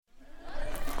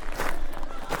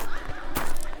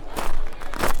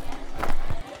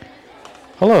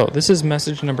Hello, this is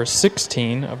message number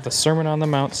 16 of the Sermon on the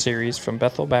Mount series from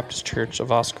Bethel Baptist Church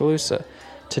of Oskaloosa.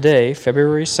 Today,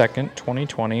 February 2nd,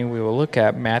 2020, we will look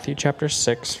at Matthew chapter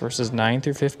 6, verses 9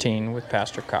 through 15 with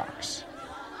Pastor Cox.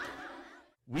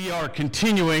 We are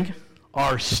continuing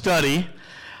our study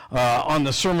on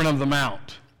the Sermon on the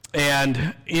Mount.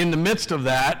 And in the midst of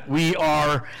that, we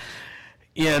are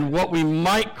in what we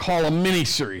might call a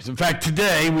mini-series. In fact,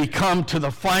 today we come to the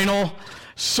final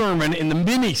sermon in the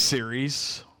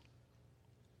mini-series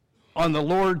on the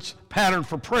Lord's pattern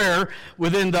for prayer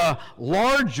within the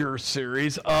larger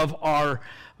series of our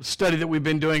study that we've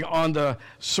been doing on the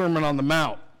Sermon on the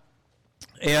Mount.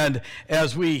 And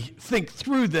as we think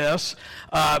through this,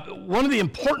 one of the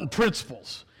important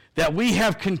principles that we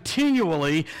have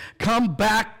continually come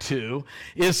back to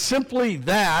is simply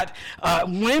that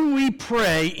when we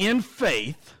pray in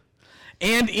faith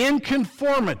and in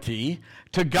conformity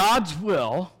to God's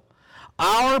will,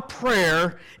 our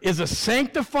prayer is a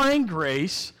sanctifying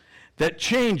grace that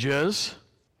changes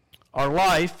our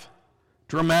life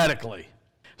dramatically.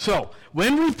 So,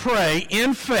 when we pray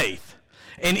in faith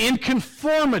and in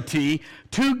conformity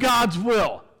to God's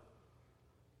will,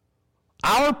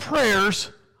 our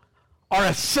prayers are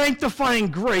a sanctifying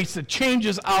grace that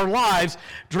changes our lives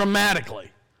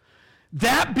dramatically.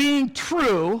 That being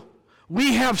true,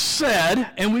 we have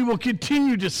said, and we will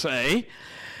continue to say,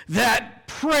 that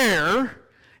prayer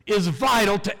is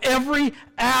vital to every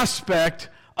aspect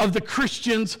of the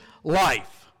Christian's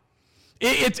life.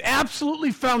 It's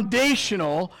absolutely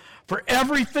foundational for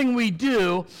everything we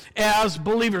do as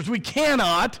believers. We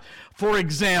cannot, for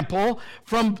example,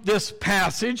 from this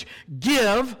passage,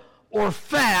 give or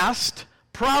fast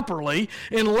properly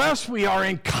unless we are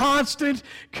in constant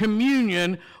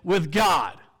communion with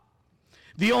God.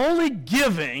 The only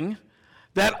giving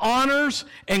that honors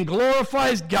and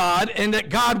glorifies God and that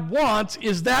God wants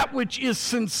is that which is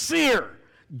sincere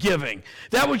giving,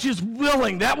 that which is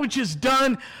willing, that which is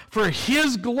done for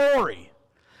His glory.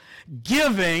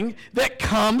 Giving that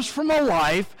comes from a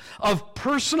life of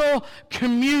personal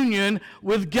communion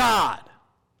with God.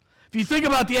 If you think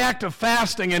about the act of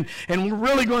fasting, and we're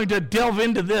really going to delve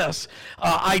into this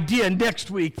idea next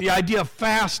week, the idea of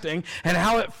fasting and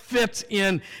how it fits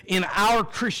in our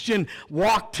Christian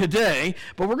walk today,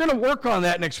 but we're going to work on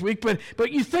that next week.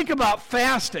 But you think about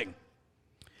fasting.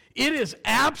 It is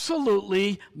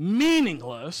absolutely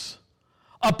meaningless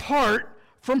apart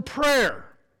from prayer.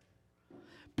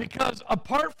 Because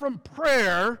apart from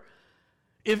prayer,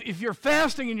 if you're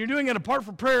fasting and you're doing it apart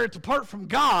from prayer, it's apart from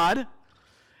God.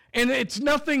 And it's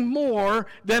nothing more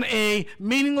than a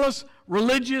meaningless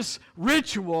religious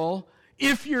ritual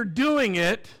if you're doing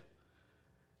it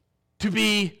to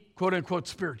be, quote unquote,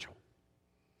 spiritual.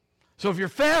 So if you're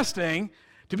fasting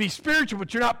to be spiritual,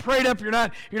 but you're not prayed up, you're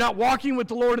not walking with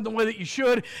the Lord in the way that you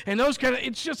should, and those kind of,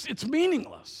 it's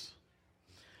meaningless.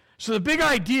 So the big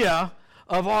idea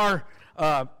of our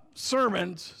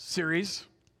sermons series,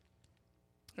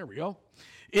 there we go,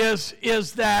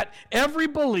 is that every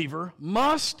believer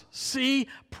must see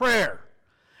prayer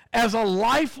as a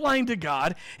lifeline to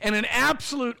God and an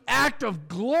absolute act of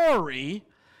glory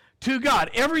to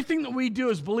God. Everything that we do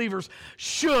as believers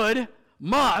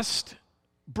must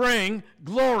bring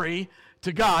glory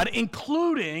to God,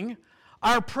 including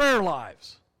our prayer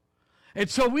lives. And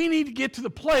so we need to get to the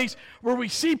place where we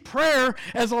see prayer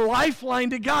as a lifeline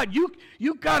to God.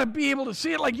 You've got to be able to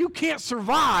see it like you can't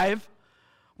survive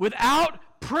without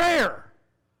prayer.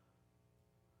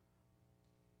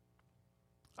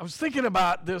 I was thinking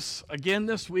about this again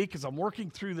this week as I'm working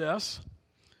through this,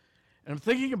 and I'm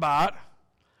thinking about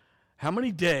how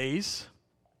many days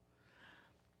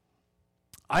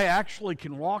I actually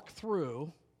can walk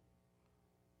through,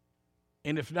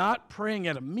 and if not praying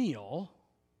at a meal,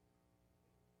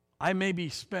 I maybe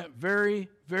spent very,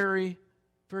 very,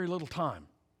 very little time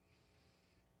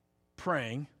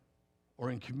praying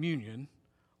or in communion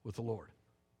with the Lord.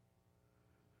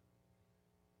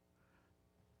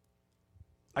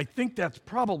 I think that's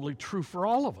probably true for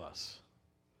all of us.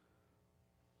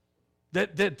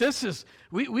 That this is,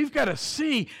 we've got to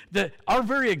see that our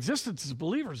very existence as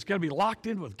believers has got to be locked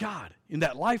in with God in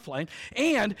that lifeline,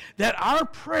 and that our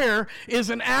prayer is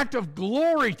an act of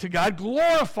glory to God,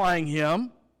 glorifying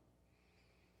Him,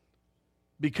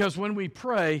 because when we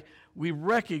pray, we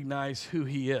recognize who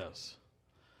He is.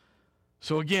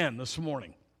 So again, this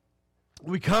morning,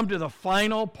 we come to the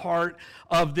final part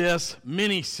of this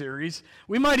mini-series.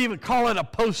 We might even call it a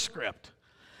postscript.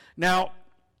 Now,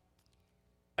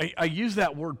 I use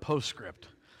that word postscript.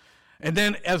 And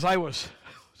then as I was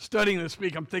studying this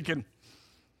week, I'm thinking,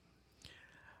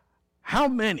 how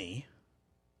many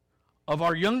of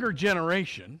our younger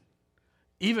generation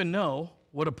even know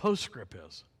what a postscript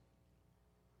is.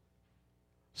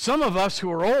 Some of us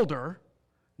who are older,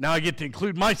 now I get to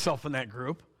include myself in that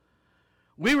group,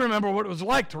 we remember what it was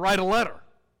like to write a letter.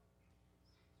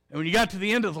 And when you got to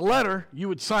the end of the letter, you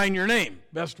would sign your name.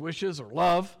 Best wishes or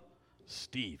love,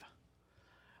 Steve.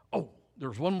 Oh,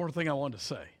 there's one more thing I wanted to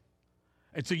say.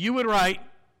 And so you would write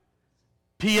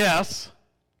P.S.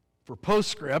 for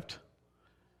postscript,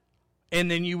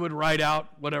 and then you would write out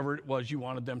whatever it was you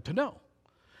wanted them to know.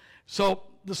 So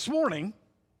this morning,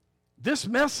 this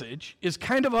message is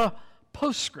kind of a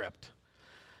postscript.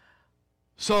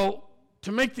 So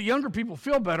to make the younger people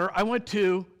feel better, I went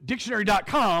to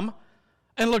dictionary.com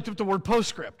and looked up the word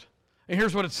postscript. And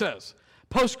here's what it says.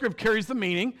 Postscript carries the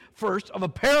meaning, first, of a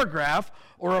paragraph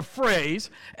or a phrase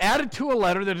added to a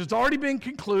letter that has already been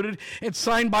concluded and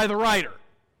signed by the writer.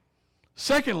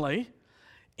 Secondly,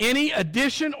 any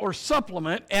addition or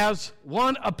supplement as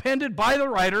one appended by the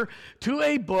writer to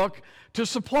a book to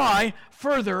supply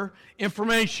further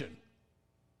information.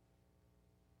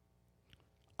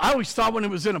 I always thought when it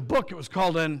was in a book it was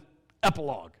called an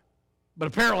epilogue, but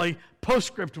apparently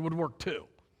postscript would work too.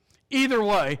 Either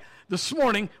way, this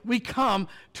morning we come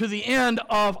to the end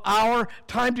of our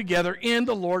time together in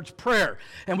the Lord's Prayer.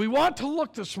 And we want to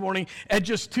look this morning at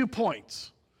just 2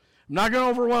 points. I'm not going to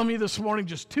overwhelm you this morning,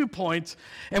 just 2 points.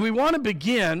 And we want to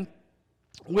begin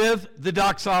with the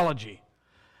doxology.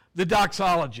 The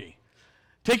doxology.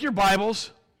 Take your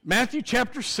Bibles, Matthew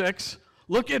chapter 6,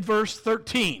 look at verse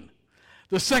 13.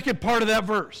 The second part of that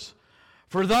verse.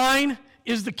 For thine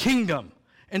is the kingdom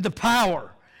and the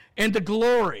power and the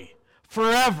glory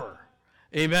forever.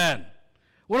 Amen.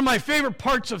 One of my favorite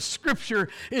parts of Scripture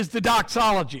is the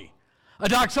doxology. A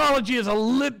doxology is a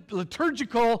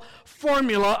liturgical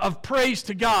formula of praise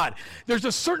to God. There's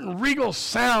a certain regal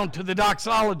sound to the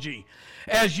doxology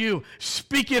as you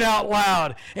speak it out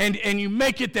loud and you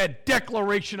make it that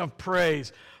declaration of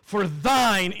praise. For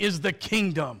thine is the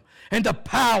kingdom and the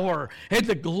power and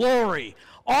the glory.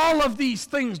 All of these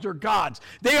things are God's.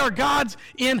 They are God's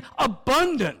in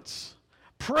abundance.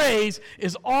 Praise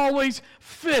is always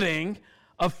fitting,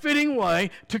 a fitting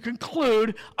way to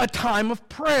conclude a time of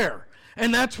prayer.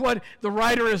 And that's what the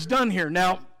writer has done here.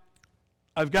 Now,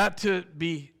 I've got to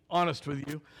be honest with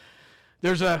you.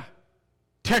 There's a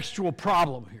textual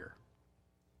problem here.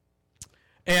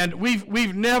 And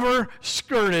we've never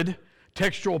skirted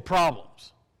textual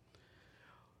problems.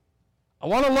 I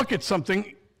want to look at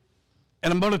something,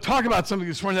 and I'm going to talk about something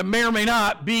this morning that may or may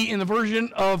not be in the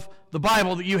version of the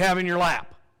Bible that you have in your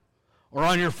lap or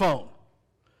on your phone.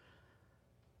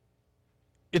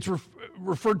 It's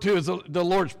referred to as the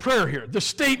Lord's Prayer here. The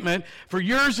statement, for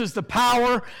yours is the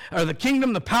power, or the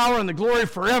kingdom, the power, and the glory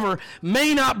forever,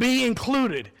 may not be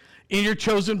included in your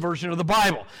chosen version of the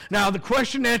Bible. Now, the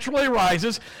question naturally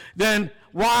arises, then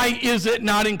why is it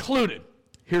not included?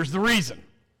 Here's the reason.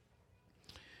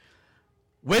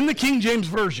 When the King James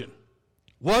Version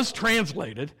was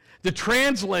translated, the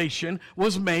translation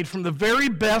was made from the very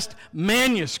best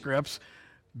manuscripts,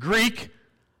 Greek,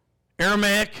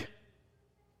 Aramaic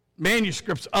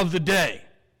manuscripts of the day.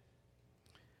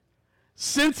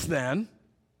 Since then,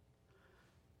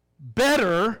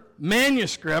 better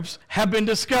manuscripts have been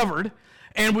discovered,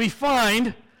 and we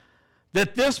find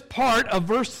that this part of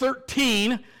verse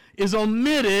 13 is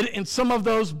omitted in some of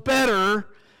those better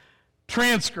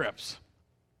transcripts.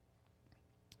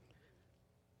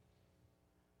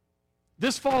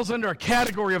 This falls under a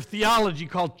category of theology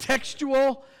called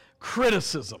textual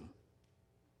criticism.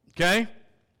 Okay?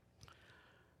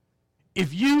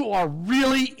 If you are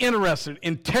really interested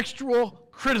in textual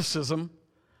criticism,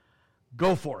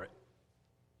 go for it.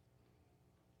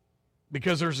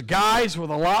 Because there's guys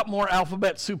with a lot more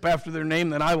alphabet soup after their name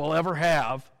than I will ever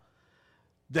have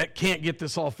that can't get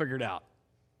this all figured out.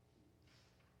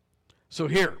 So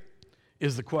here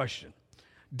is the question.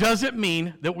 Does it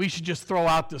mean that we should just throw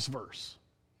out this verse?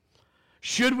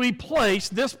 Should we place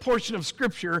this portion of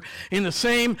Scripture in the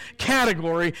same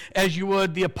category as you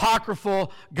would the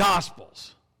apocryphal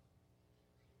Gospels?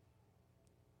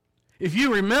 If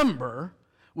you remember,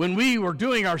 when we were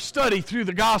doing our study through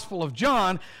the Gospel of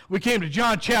John, we came to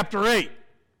John chapter 8,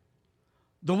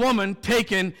 the woman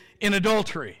taken in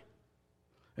adultery.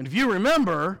 And if you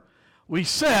remember, we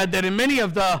said that in many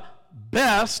of the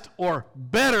best or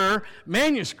better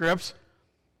manuscripts,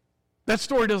 that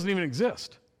story doesn't even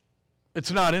exist.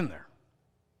 It's not in there.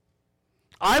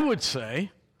 I would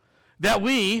say that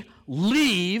we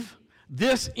leave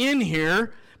this in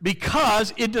here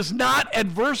because it does not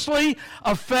adversely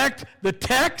affect the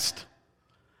text,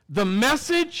 the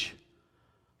message,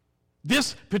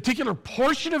 this particular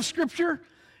portion of Scripture.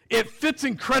 It fits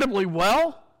incredibly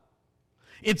well.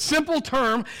 In simple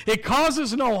term, it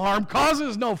causes no harm,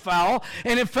 causes no foul,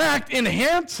 and in fact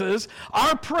enhances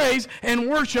our praise and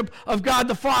worship of God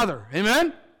the Father.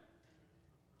 Amen?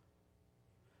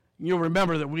 You'll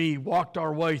remember that we walked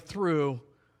our way through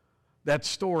that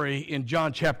story in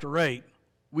John chapter 8.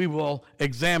 We will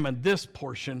examine this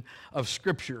portion of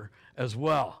Scripture as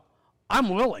well. I'm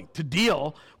willing to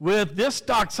deal with this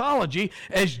doxology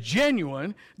as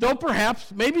genuine, though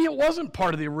perhaps maybe it wasn't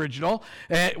part of the original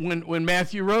when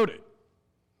Matthew wrote it.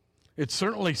 It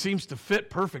certainly seems to fit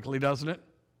perfectly, doesn't it?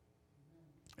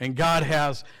 And God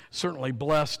has certainly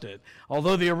blessed it.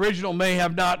 Although the original may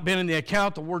have not been in the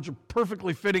account, the words are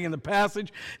perfectly fitting in the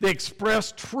passage. They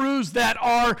express truths that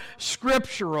are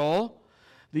scriptural.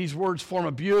 These words form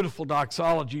a beautiful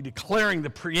doxology declaring the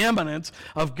preeminence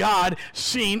of God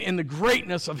seen in the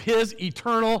greatness of His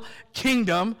eternal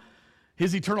kingdom,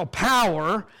 His eternal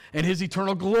power, and His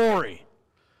eternal glory.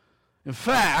 In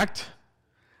fact,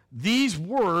 these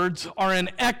words are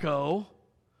an echo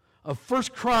of 1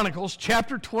 Chronicles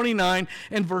chapter 29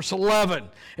 and verse 11.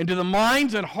 And to the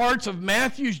minds and hearts of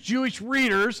Matthew's Jewish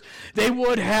readers, they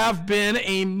would have been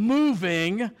a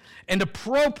moving and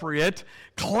appropriate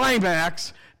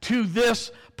climax to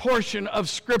this portion of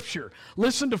Scripture.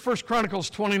 Listen to 1 Chronicles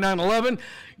 29:11.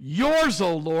 Yours,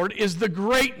 O Lord, is the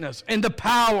greatness and the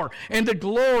power and the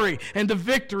glory and the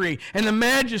victory and the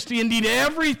majesty, indeed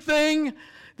everything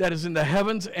that is in the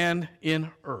heavens and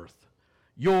in earth.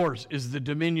 Yours is the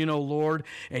dominion, O Lord,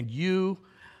 and you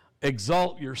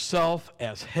exalt yourself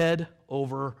as head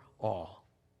over all.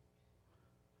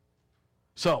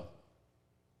 So,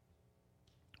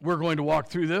 we're going to walk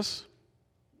through this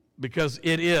because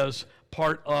it is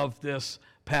part of this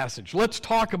passage. Let's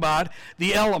talk about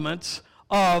the elements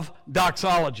of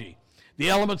doxology. The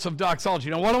elements of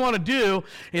doxology. Now, what I want to do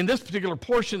in this particular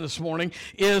portion this morning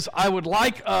is I would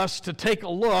like us to take a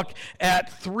look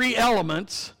at three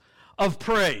elements of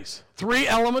praise. Three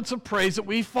elements of praise that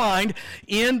we find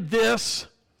in this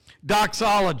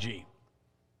doxology.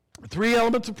 Three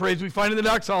elements of praise we find in the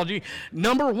doxology.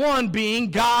 Number one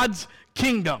being God's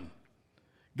kingdom.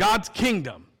 God's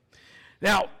kingdom.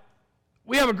 Now,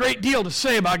 we have a great deal to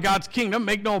say about God's kingdom.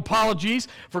 Make no apologies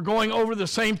for going over the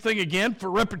same thing again,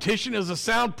 for repetition is a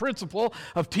sound principle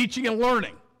of teaching and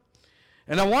learning.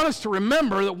 And I want us to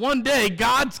remember that one day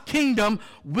God's kingdom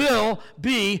will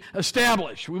be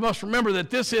established. We must remember that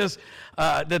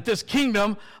this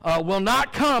kingdom will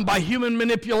not come by human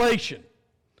manipulation.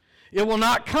 It will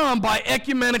not come by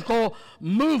ecumenical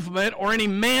movement or any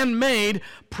man-made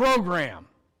program.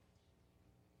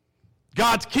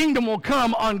 God's kingdom will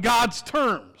come on God's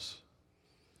terms.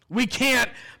 We can't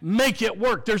make it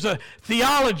work. There's a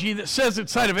theology that says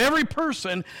inside of every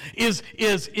person is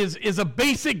a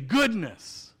basic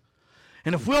goodness.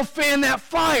 And if we'll fan that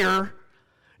fire,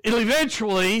 it'll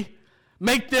eventually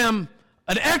make them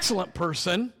an excellent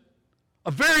person,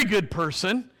 a very good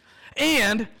person,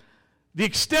 and the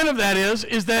extent of that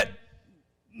is that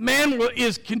man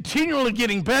is continually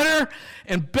getting better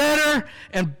and better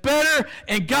and better,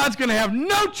 and God's going to have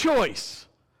no choice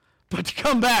but to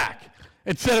come back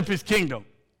and set up His kingdom.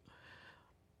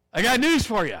 I got news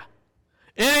for you.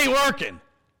 It ain't working.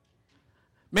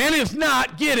 Man is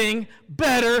not getting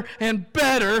better and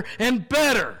better and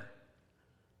better.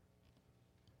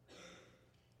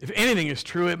 If anything is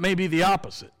true, it may be the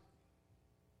opposite.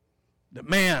 That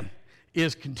man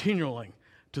is continuing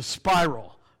to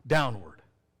spiral downward.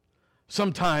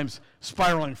 Sometimes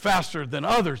spiraling faster than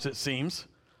others, it seems,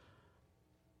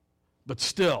 but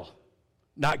still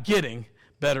not getting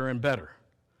better and better.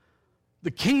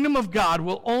 The kingdom of God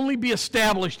will only be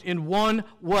established in one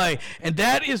way, and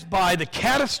that is by the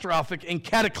catastrophic and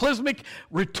cataclysmic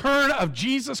return of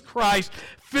Jesus Christ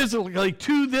physically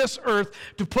to this earth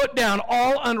to put down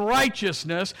all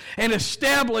unrighteousness and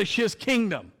establish His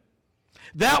kingdom.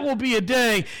 That will be a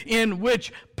day in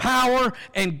which power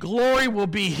and glory will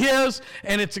be His,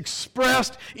 and it's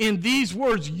expressed in these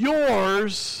words,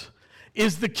 yours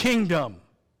is the kingdom.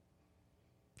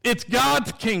 It's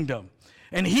God's kingdom,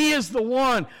 and He is the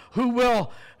one who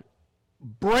will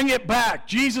bring it back.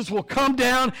 Jesus will come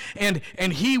down, and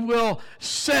He will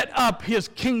set up His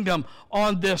kingdom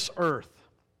on this earth.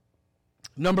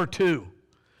 Number two,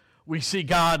 we see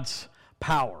God's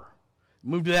power.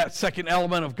 Move to that second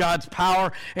element of God's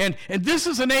power. And this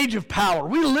is an age of power.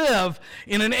 We live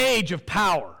in an age of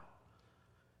power.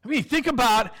 I mean, think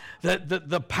about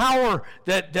the power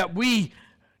that we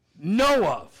know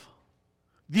of.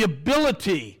 The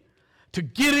ability to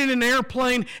get in an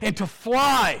airplane and to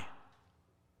fly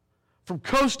from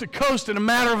coast to coast in a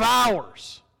matter of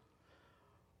hours.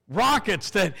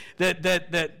 Rockets that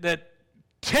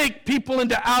take people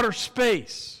into outer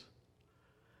space.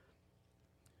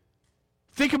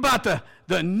 Think about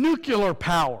the nuclear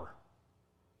power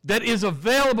that is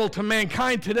available to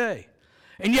mankind today.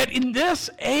 And yet in this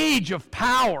age of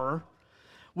power,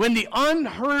 when the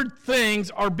unheard things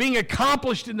are being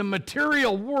accomplished in the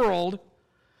material world,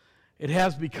 it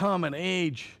has become an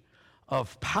age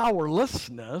of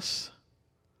powerlessness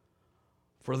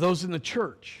for those in the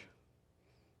church.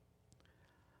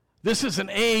 This is an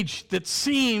age that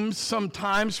seems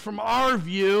sometimes from our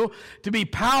view to be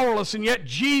powerless, and yet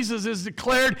Jesus is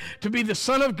declared to be the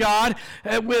Son of God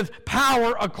with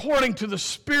power according to the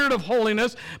Spirit of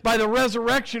holiness by the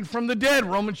resurrection from the dead,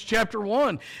 Romans chapter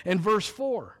 1 and verse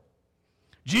 4.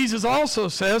 Jesus also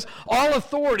says, all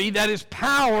authority, that is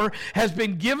power, has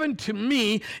been given to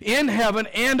me in heaven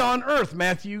and on earth,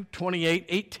 Matthew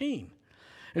 28:18.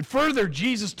 And further,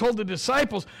 Jesus told the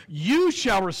disciples, you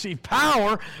shall receive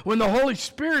power when the Holy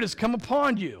Spirit has come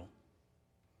upon you.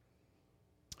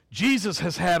 Jesus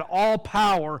has had all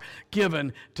power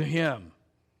given to him.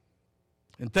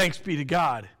 And thanks be to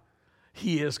God,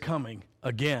 he is coming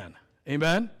again.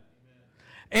 Amen?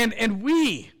 And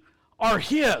we are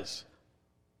his.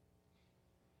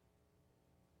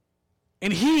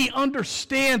 And he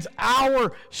understands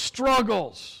our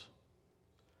struggles.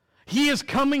 He is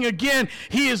coming again.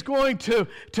 He is going to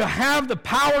have the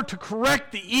power to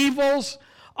correct the evils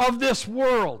of this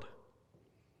world.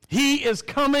 He is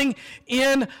coming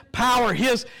in power.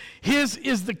 His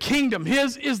is the kingdom.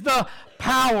 His is the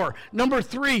power. Number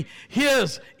 3,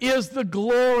 his is the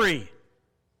glory.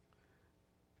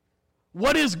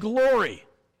 What is glory?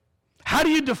 How do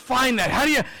you define that? How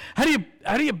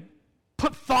do you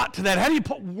put thought to that? How do you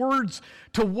put words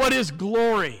to what is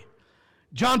glory?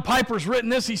 John Piper's written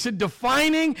this. He said,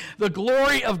 defining the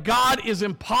glory of God is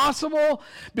impossible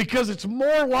because it's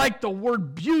more like the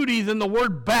word beauty than the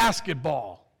word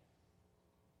basketball.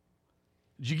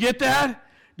 Did you get that?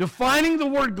 Defining the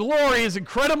word glory is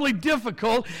incredibly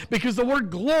difficult because the word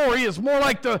glory is more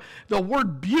like the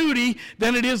word beauty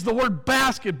than it is the word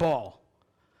basketball.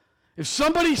 If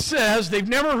somebody says they've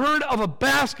never heard of a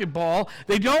basketball,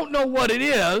 they don't know what it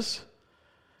is,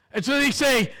 and so they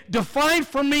say, define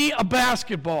for me a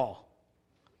basketball.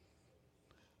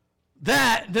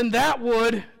 Then that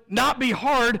would not be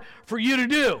hard for you to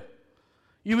do.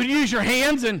 You would use your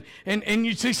hands and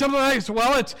you'd say something like this,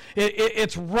 well,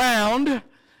 it's round,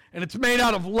 and it's made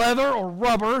out of leather or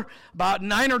rubber, about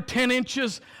 9 or 10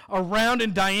 inches around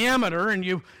in diameter, and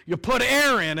you put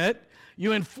air in it,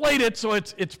 you inflate it so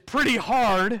it's pretty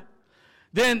hard,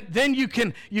 then you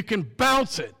can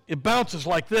bounce it. It bounces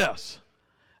like this.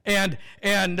 And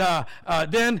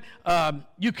then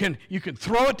you can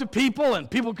throw it to people, and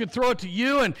people can throw it to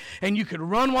you, and you can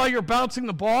run while you're bouncing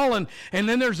the ball, and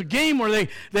then there's a game where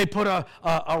they put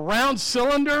a round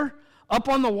cylinder up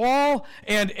on the wall,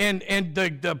 and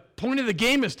the point of the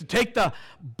game is to take the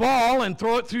ball and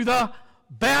throw it through the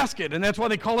basket, and that's why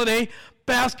they call it a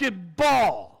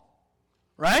basketball,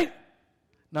 right?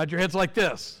 Nod your heads like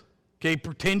this. Okay,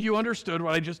 pretend you understood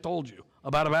what I just told you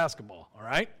about a basketball, all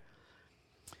right?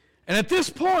 And at this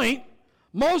point,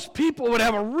 most people would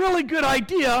have a really good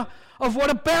idea of what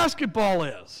a basketball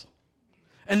is.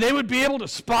 And they would be able to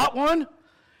spot one,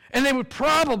 and they would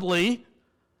probably,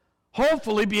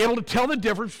 hopefully, be able to tell the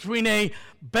difference between a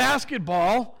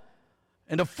basketball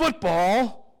and a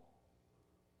football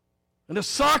and a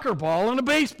soccer ball and a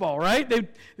baseball, right?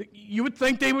 You would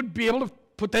think they would be able to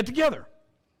put that together.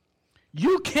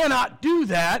 You cannot do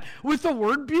that with the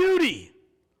word beauty.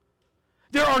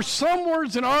 There are some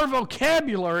words in our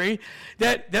vocabulary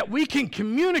that we can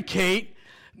communicate,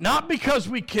 not because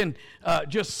we can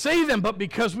just say them, but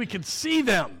because we can see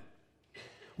them.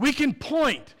 We can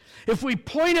point. If we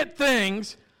point at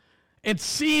things and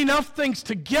see enough things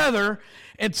together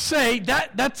and say,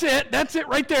 that's it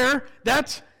right there,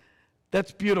 that's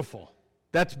beautiful.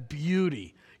 That's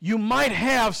beauty. You might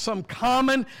have some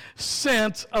common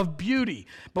sense of beauty.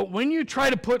 But when you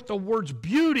try to put the words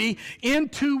beauty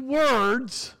into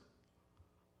words,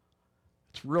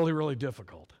 it's really, really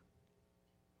difficult.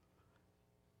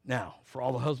 Now, for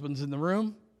all the husbands in the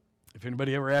room, if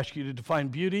anybody ever asks you to define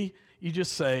beauty, you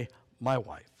just say, my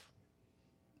wife.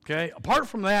 Okay? Apart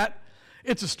from that,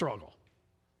 it's a struggle.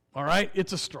 All right?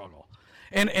 It's a struggle.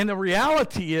 And the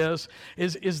reality is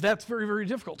that's very, very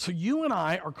difficult. So you and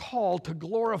I are called to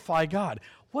glorify God.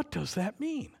 What does that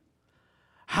mean?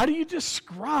 How do you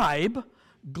describe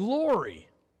glory?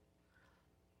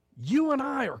 You and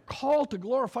I are called to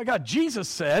glorify God. Jesus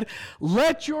said,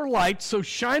 let your light so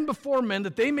shine before men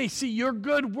that they may see your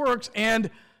good works and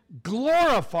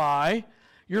glorify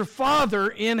your Father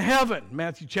in heaven.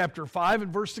 Matthew chapter 5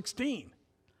 and verse 16.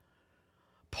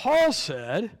 Paul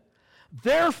said,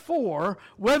 therefore,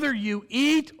 whether you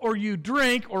eat or you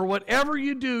drink or whatever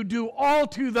you do, do all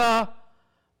to the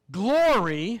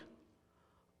glory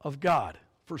of God.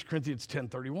 1 Corinthians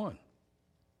 10:31.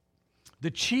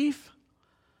 The chief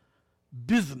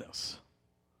business,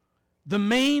 the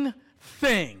main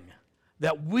thing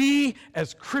that we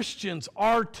as Christians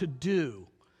are to do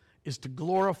is to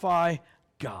glorify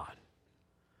God.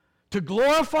 To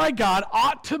glorify God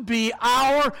ought to be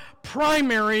our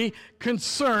primary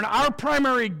concern, our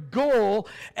primary goal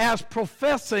as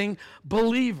professing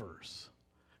believers.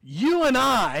 You and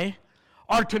I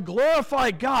are to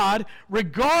glorify God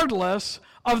regardless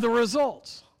of the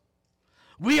results.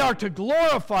 We are to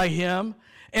glorify Him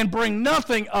and bring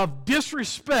nothing of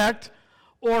disrespect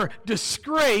or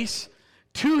disgrace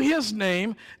to His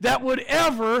name that would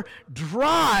ever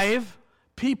drive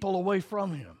people away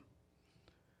from Him.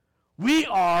 We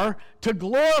are to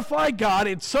glorify God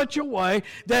in such a way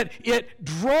that it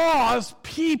draws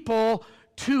people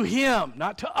to Him.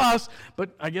 Not to us,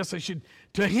 but I guess I should,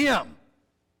 to Him.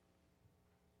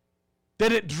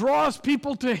 That it draws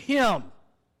people to Him.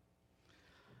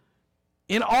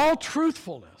 In all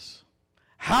truthfulness,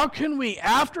 how can we,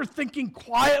 after thinking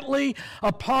quietly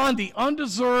upon the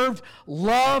undeserved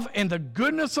love and the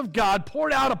goodness of God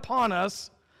poured out upon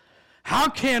us, how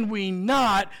can we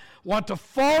not want to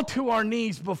fall to our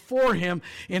knees before Him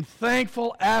in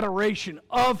thankful adoration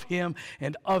of Him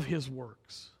and of His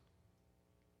works?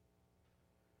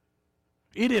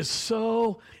 It is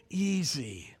so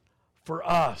easy for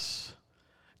us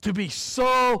to be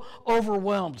so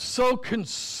overwhelmed, so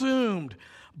consumed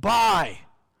by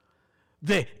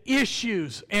the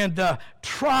issues and the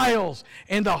trials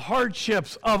and the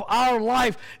hardships of our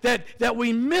life that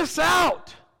we miss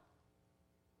out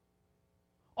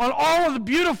on all of the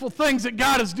beautiful things that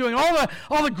God is doing,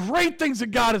 all the great things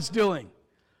that God is doing.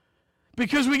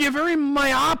 Because we get very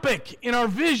myopic in our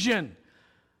vision.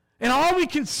 And all we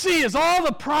can see is all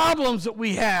the problems that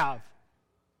we have.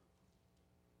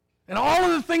 And all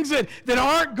of the things that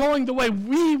aren't going the way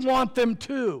we want them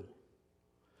to.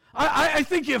 I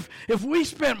think if we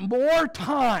spent more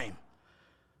time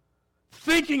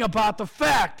thinking about the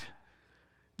fact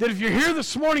that if you're here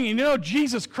this morning and you know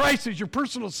Jesus Christ is your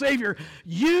personal Savior,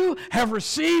 you have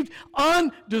received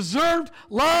undeserved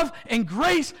love and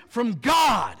grace from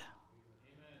God.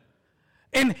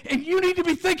 And you need to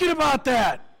be thinking about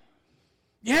that.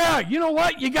 Yeah, you know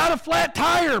what? You got a flat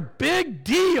tire. Big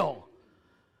deal.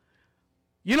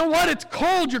 You know what? It's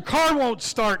cold. Your car won't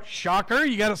start. Shocker.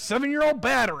 You got a 7-year-old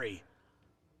battery.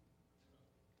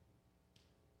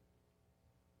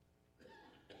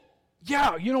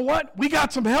 Yeah, you know what? We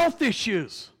got some health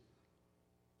issues.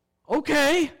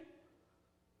 Okay.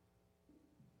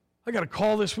 I got a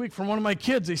call this week from one of my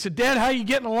kids. They said, Dad, how are you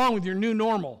getting along with your new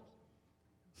normal?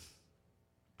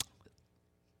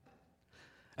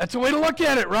 That's the way to look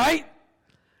at it, right?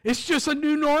 It's just a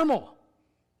new normal.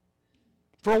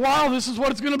 For a while, this is what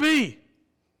it's going to be.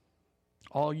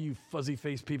 All you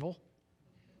fuzzy-faced people.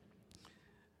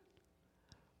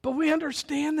 But we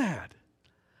understand that.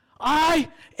 I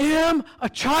am a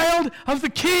child of the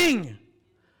King.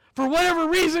 For whatever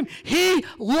reason, He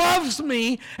loves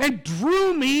me and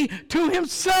drew me to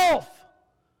Himself.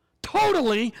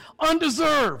 Totally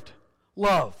undeserved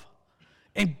love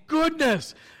and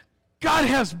goodness. God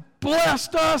has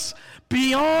blessed us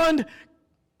beyond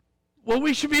what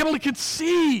we should be able to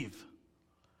conceive.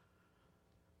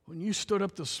 When you stood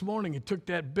up this morning and took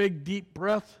that big, deep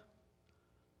breath,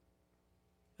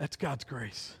 that's God's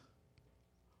grace.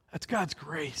 That's God's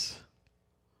grace.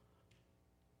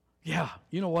 Yeah,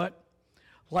 you know what?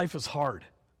 Life is hard.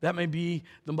 That may be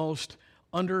the most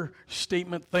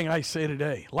understatement thing I say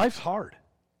today. Life's hard.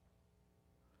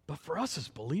 But for us as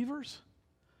believers,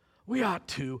 we ought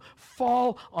to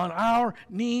fall on our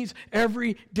knees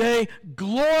every day,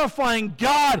 glorifying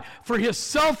God for His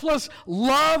selfless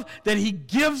love that He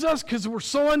gives us because we're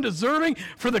so undeserving,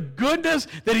 for the goodness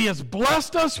that He has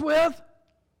blessed us with.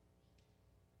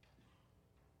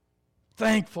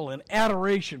 Thankful and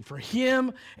adoration for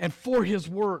Him and for His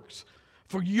works.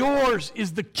 For yours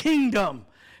is the kingdom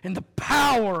and the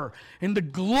power and the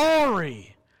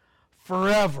glory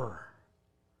forever.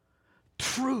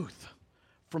 Truth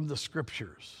from the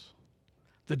Scriptures,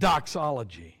 the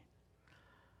doxology.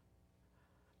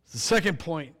 The second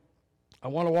point I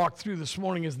want to walk through this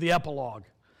morning is the epilogue.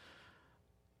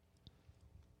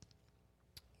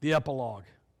 The epilogue.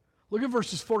 Look at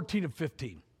verses 14 and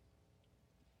 15.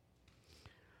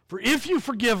 For if you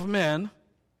forgive men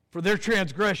for their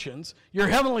transgressions, your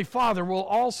heavenly Father will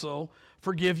also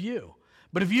forgive you.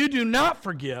 But if you do not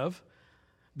forgive,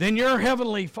 then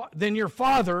your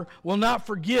Father will not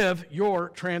forgive your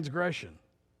transgression.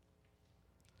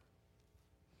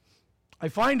 I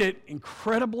find it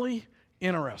incredibly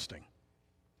interesting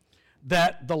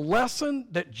that the lesson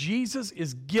that Jesus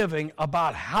is giving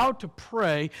about how to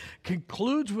pray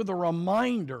concludes with a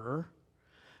reminder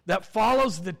that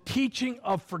follows the teaching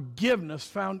of forgiveness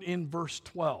found in verse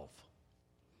 12.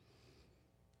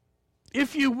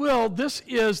 If you will, this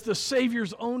is the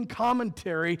Savior's own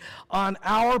commentary on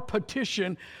our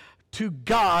petition to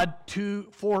God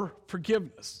for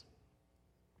forgiveness.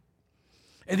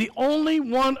 And the only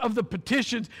one of the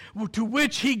petitions to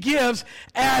which he gives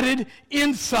added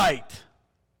insight.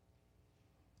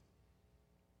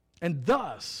 And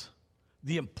thus,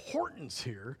 the importance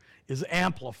here is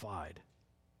amplified.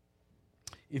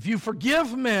 If you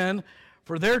forgive men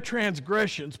for their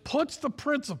transgressions, puts the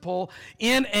principle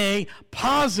in a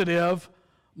positive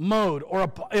mode, or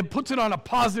it puts it on a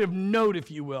positive note, if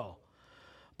you will.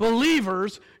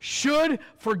 Believers should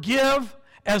forgive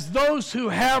as those who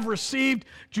have received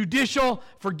judicial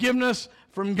forgiveness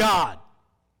from God.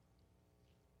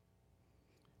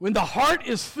 When the heart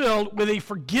is filled with a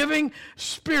forgiving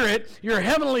spirit, your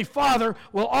heavenly Father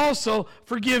will also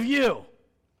forgive you.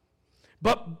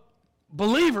 But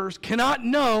believers cannot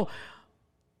know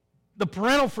the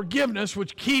parental forgiveness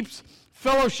which keeps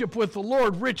fellowship with the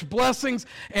Lord, rich blessings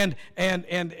and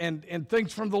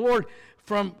things from the Lord,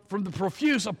 from the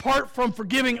profuse, apart from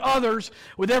forgiving others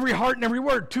with every heart and every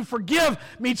word. To forgive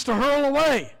means to hurl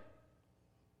away.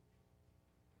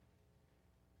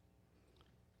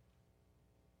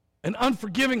 An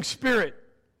unforgiving spirit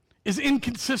is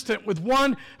inconsistent with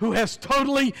one who has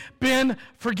totally been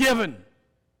forgiven.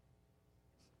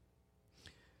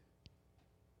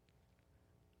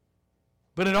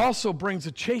 But it also brings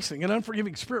a chastening. An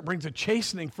unforgiving spirit brings a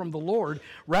chastening from the Lord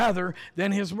rather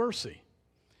than his mercy.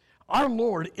 Our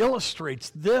Lord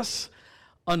illustrates this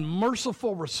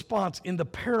unmerciful response in the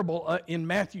parable in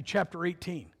Matthew chapter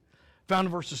 18, found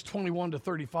in verses 21 to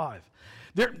 35.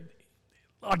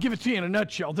 I'll give it to you in a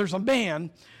nutshell. There's a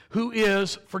man who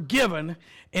is forgiven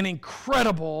an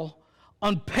incredible,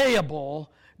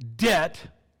 unpayable debt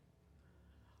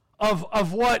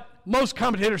of what most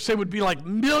commentators say would be like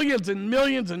millions and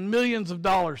millions and millions of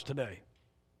dollars today.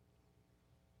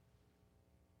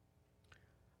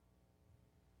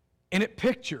 And it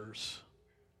pictures,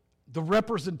 the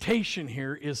representation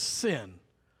here is sin.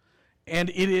 And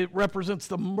it represents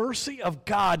the mercy of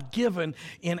God given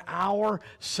in our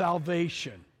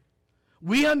salvation.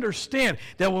 We understand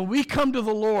that when we come to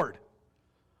the Lord,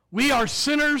 we are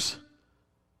sinners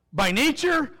by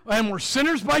nature and we're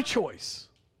sinners by choice.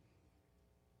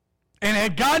 And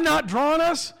had God not drawn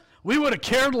us, we would have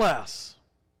cared less.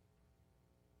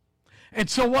 And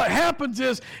so what happens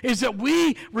is that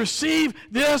we receive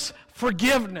this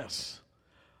forgiveness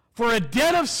for a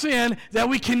debt of sin that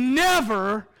we can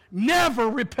never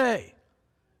repay.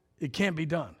 It can't be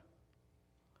done.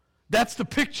 That's the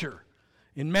picture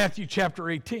in Matthew chapter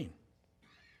 18.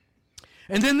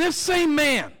 And then this same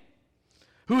man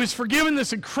who is forgiven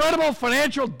this incredible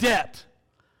financial debt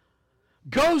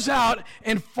goes out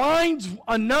and finds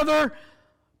another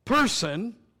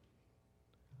person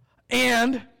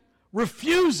and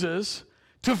refuses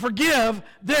to forgive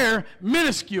their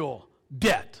minuscule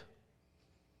debt.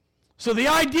 So the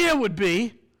idea would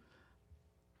be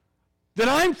that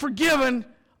I'm forgiven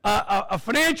a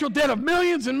financial debt of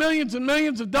millions and millions and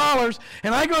millions of dollars,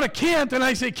 and I go to Kent and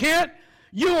I say, Kent,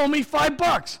 you owe me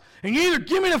 $5. And you either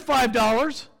give me the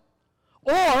 $5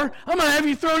 or I'm going to have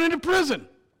you thrown into prison.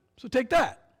 So take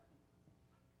that.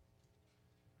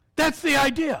 That's the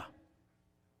idea.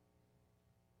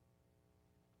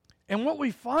 And what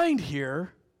we find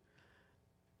here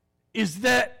is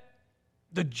that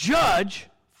the judge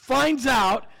finds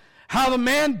out how the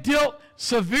man dealt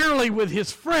severely with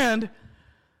his friend,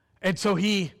 and so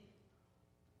he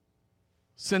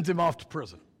sends him off to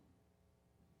prison.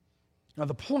 Now,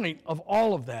 the point of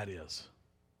all of that is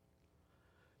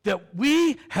that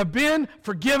we have been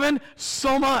forgiven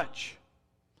so much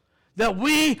that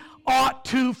we ought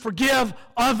to forgive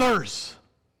others.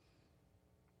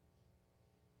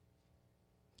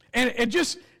 And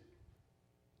just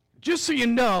so you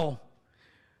know,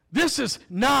 this is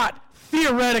not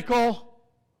theoretical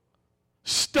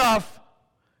stuff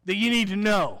that you need to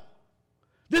know.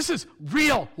 This is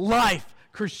real life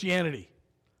Christianity.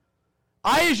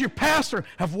 I, as your pastor,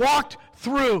 have walked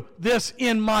through this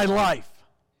in my life.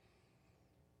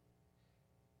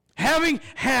 Having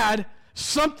had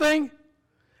something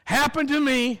happen to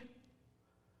me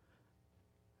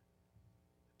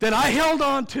that I held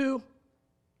on to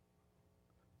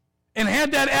and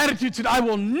had that attitude, said, I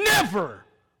will never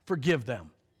forgive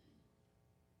them.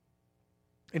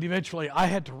 And eventually I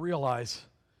had to realize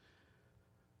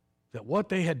that what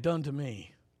they had done to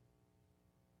me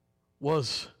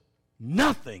was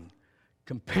nothing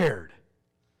compared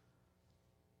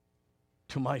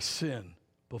to my sin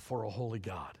before a holy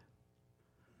God.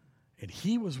 And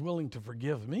He was willing to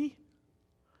forgive me.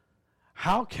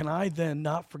 How can I then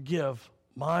not forgive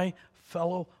my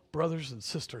fellow brothers and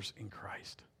sisters in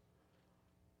Christ?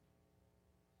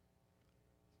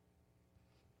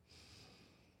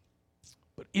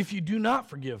 But if you do not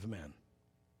forgive men,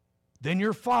 then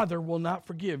your Father will not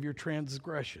forgive your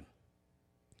transgression.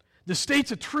 This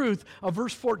states a truth of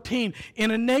verse 14 in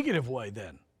a negative way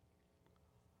then.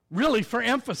 Really for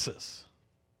emphasis.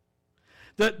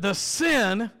 The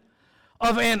sin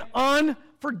of an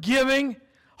unforgiving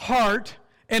heart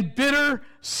and bitter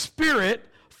spirit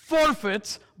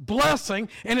forfeits blessing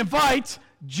and invites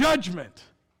judgment.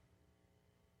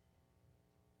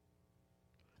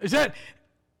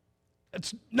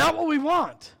 It's not what we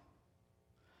want.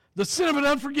 The sin of an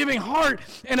unforgiving heart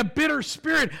and a bitter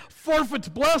spirit forfeits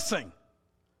blessing.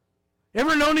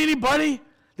 Ever known anybody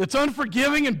that's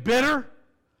unforgiving and bitter?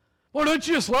 Well, don't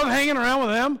you just love hanging around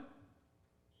with them?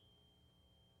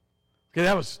 Okay,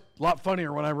 that was a lot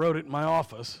funnier when I wrote it in my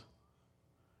office.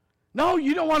 No,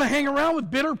 you don't want to hang around with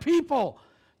bitter people.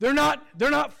 They're not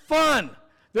fun.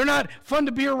 They're not fun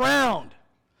to be around.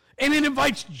 And it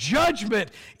invites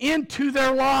judgment into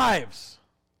their lives.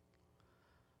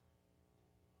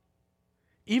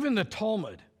 Even the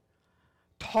Talmud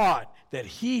taught that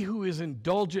he who is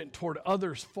indulgent toward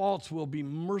others' faults will be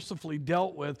mercifully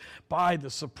dealt with by the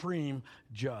supreme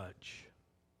judge.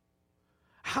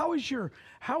 How is your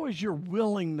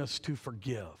willingness to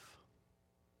forgive?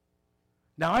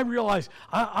 Now I realize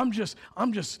I'm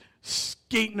just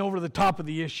skating over the top of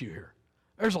the issue here.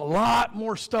 There's a lot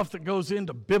more stuff that goes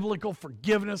into biblical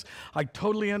forgiveness. I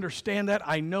totally understand that.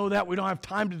 I know that. We don't have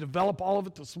time to develop all of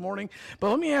it this morning.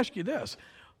 But let me ask you this.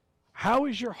 How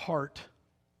is your heart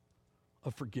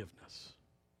of forgiveness?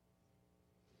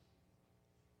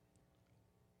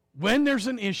 When there's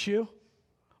an issue,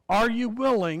 are you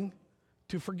willing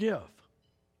to forgive?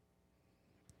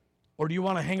 Or do you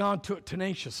want to hang on to it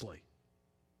tenaciously?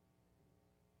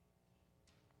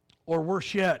 Or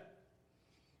worse yet,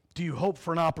 do you hope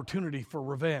for an opportunity for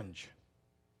revenge?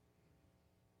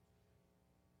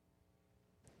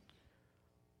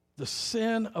 The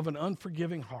sin of an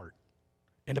unforgiving heart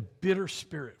and a bitter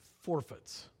spirit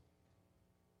forfeits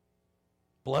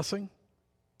blessing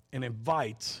and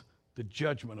invites the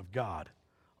judgment of God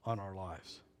on our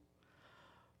lives.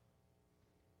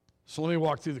 So let me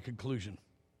walk through the conclusion.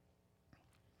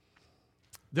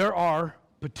 There are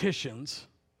petitions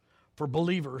for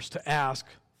believers to ask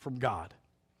from God.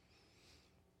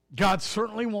 God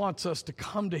certainly wants us to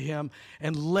come to Him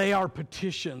and lay our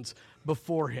petitions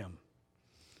before Him.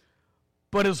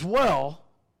 But as well,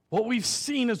 what we've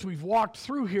seen as we've walked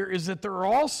through here is that there are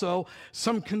also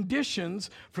some conditions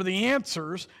for the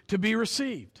answers to be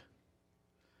received.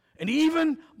 And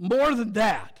even more than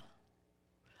that,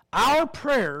 our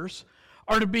prayers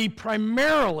are to be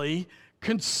primarily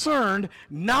concerned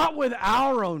not with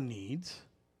our own needs,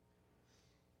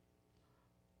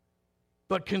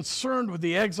 but concerned with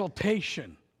the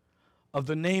exaltation of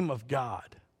the name of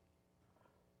God,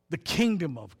 the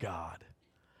kingdom of God,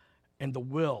 and the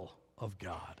will of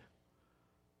God.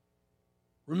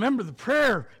 Remember, the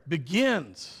prayer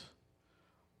begins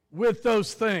with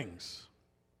those things.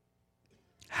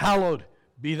 Hallowed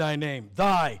be thy name.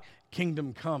 Thy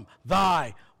kingdom come.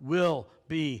 Thy will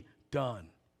be done.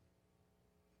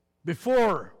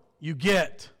 Before you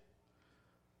get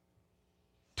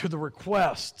to the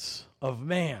requests of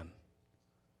man.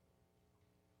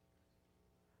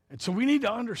 And so we need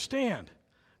to understand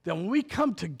that when we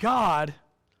come to God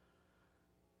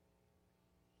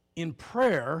in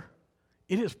prayer,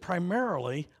 it is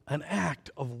primarily an act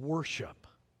of worship.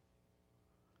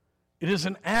 It is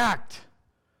an act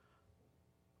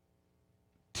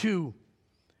to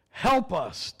help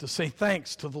us to say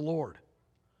thanks to the Lord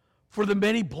for the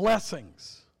many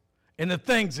blessings and the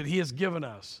things that He has given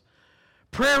us.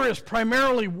 Prayer is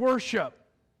primarily worship.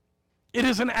 It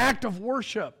is an act of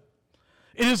worship.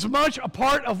 It is much a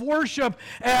part of worship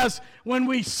as when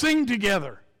we sing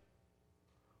together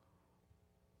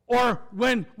or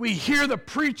when we hear the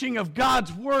preaching of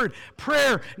God's Word.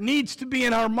 Prayer needs to be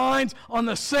in our minds on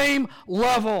the same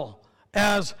level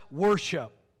as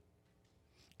worship.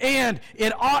 And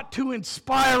it ought to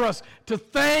inspire us to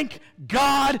thank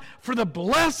God for the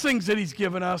blessings that He's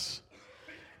given us.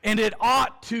 And it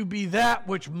ought to be that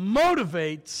which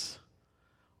motivates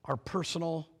our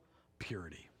personal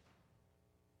purity.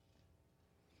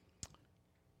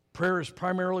 Prayer is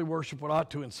primarily worship, what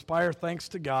ought to inspire thanks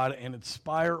to God and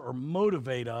inspire or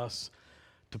motivate us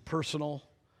to personal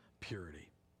purity.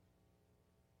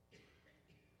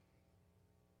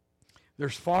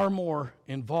 There's far more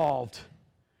involved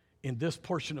in this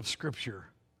portion of Scripture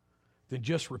than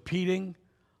just repeating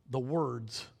the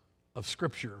words of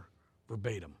Scripture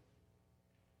verbatim.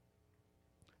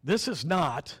 This is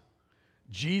not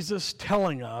Jesus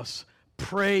telling us,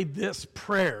 pray this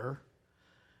prayer.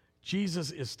 Jesus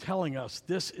is telling us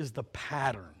this is the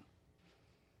pattern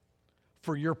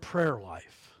for your prayer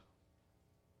life.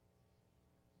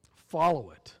 Follow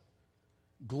it.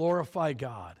 Glorify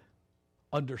God.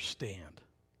 Understand.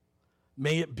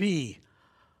 May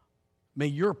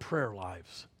your prayer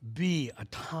lives be a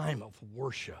time of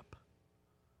worship,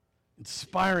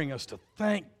 inspiring us to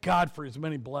thank God for His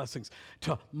many blessings,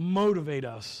 to motivate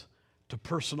us to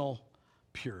personal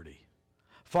purity.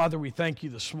 Father, we thank you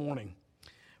this morning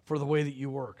for the way that you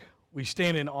work. We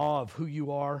stand in awe of who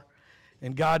you are.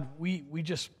 And God, we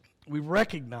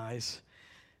recognize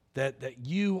that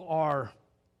you are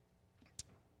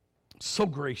so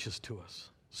gracious to us,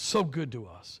 so good to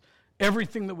us.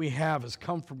 Everything that we have has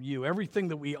come from you. Everything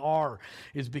that we are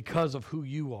is because of who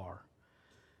you are.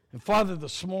 And Father,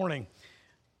 this morning,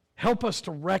 help us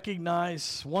to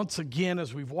recognize once again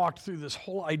as we've walked through this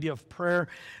whole idea of prayer,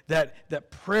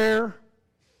 that prayer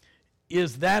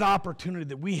is that opportunity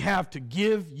that we have to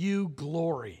give you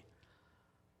glory,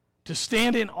 to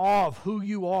stand in awe of who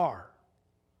you are,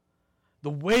 the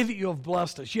way that you have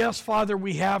blessed us. Yes, Father,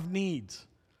 we have needs.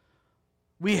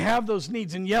 We have those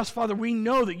needs. And yes, Father, we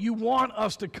know that you want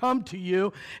us to come to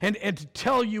you and to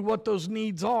tell you what those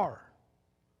needs are.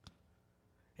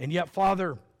 And yet,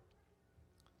 Father,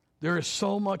 there is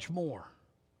so much more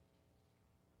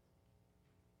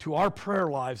to our prayer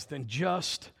lives than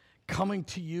just coming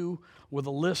to you with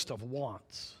a list of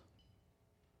wants.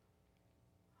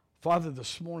 Father,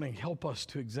 this morning, help us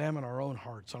to examine our own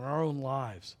hearts and our own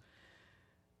lives.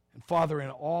 And Father, in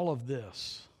all of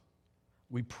this,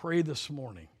 we pray this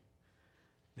morning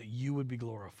that you would be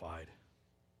glorified.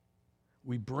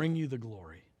 We bring you the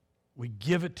glory. We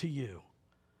give it to you.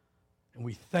 And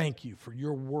we thank you for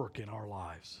your work in our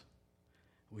lives.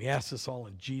 We ask this all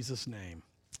in Jesus' name.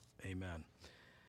 Amen.